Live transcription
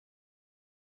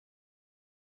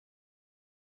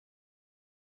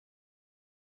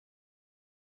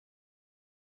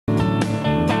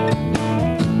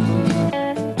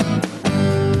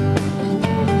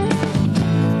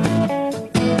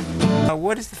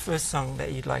what is the first song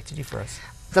that you'd like to do for us?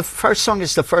 The first song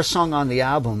is the first song on the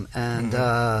album, and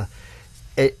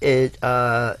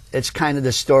it's kind of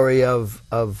the story of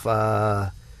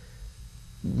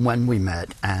when we met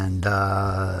and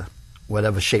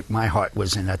whatever shape my heart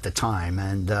was in at the time,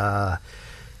 and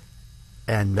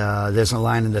there's a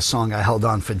line in the song, "I held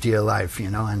on for dear life," you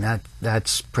know, and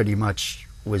that's pretty much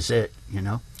was it, you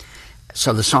know.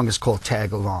 So the song is called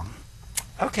 "Tag Along."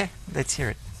 Okay, let's hear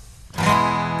it.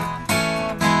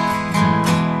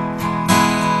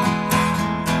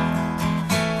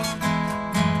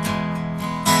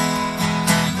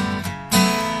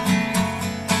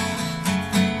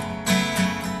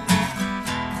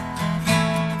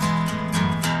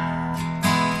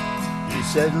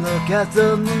 Said, look at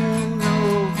the moon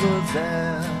over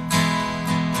there,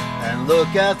 and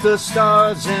look at the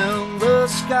stars in the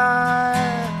sky.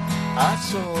 I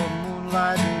saw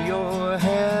moonlight in your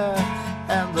hair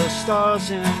and the stars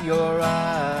in your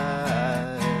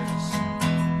eyes.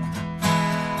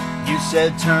 You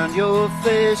said, turn your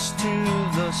face to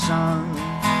the sun,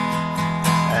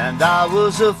 and I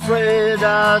was afraid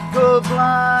I'd go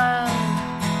blind.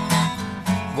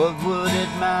 What would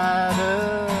it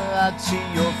matter? I'd see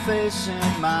your face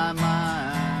in my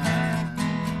mind.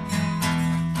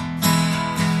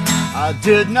 I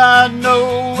did not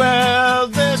know where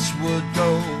this would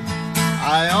go.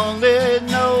 I only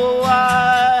know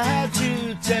I had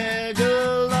to tag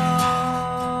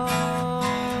along.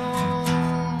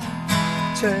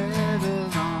 Tag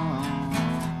along.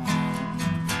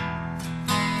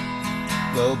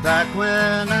 Well, back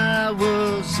when I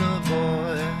was a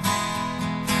boy,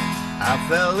 I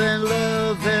fell in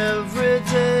love every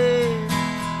day,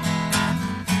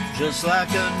 just like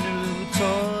a new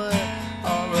toy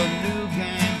or a new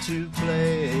game to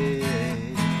play.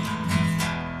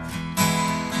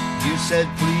 You said,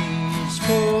 please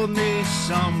pour me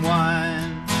some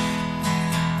wine,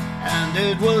 and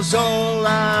it was all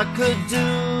I could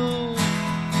do,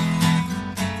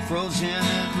 frozen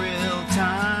in real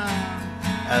time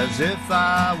as if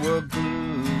I were glue.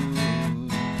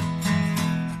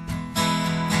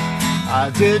 I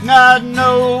did not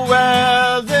know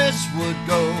where this would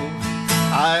go.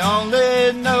 I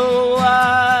only know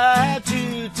I had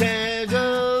to tag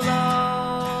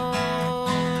along.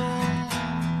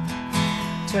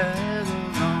 Tag along.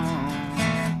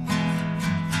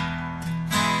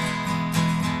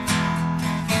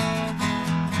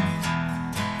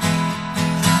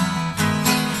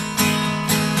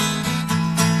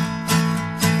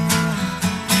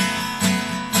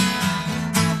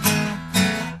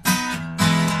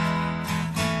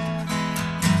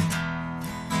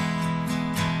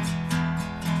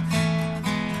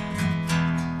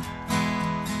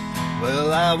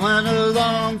 Well, I went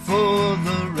along for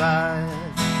the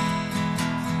ride,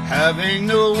 having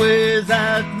no way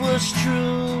that was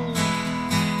true.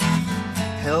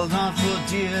 Held on for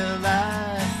dear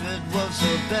life, it was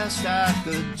the best I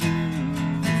could do.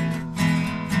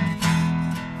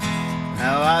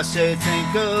 Now I say,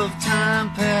 think of time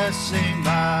passing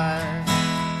by,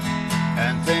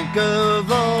 and think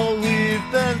of all we've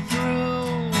been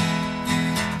through.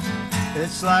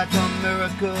 It's like a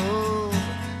miracle,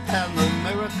 and the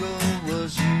miracle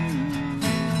was you.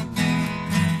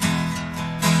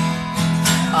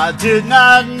 I did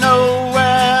not know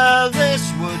where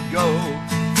this would go.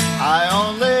 I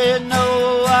only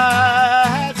know I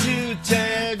had to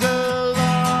tag along.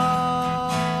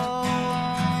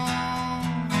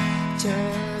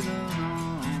 Tag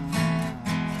along.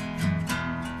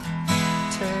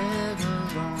 Tag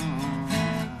along.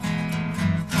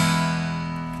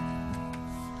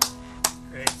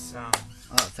 Great song.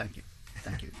 Oh, thank you.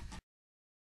 Thank you.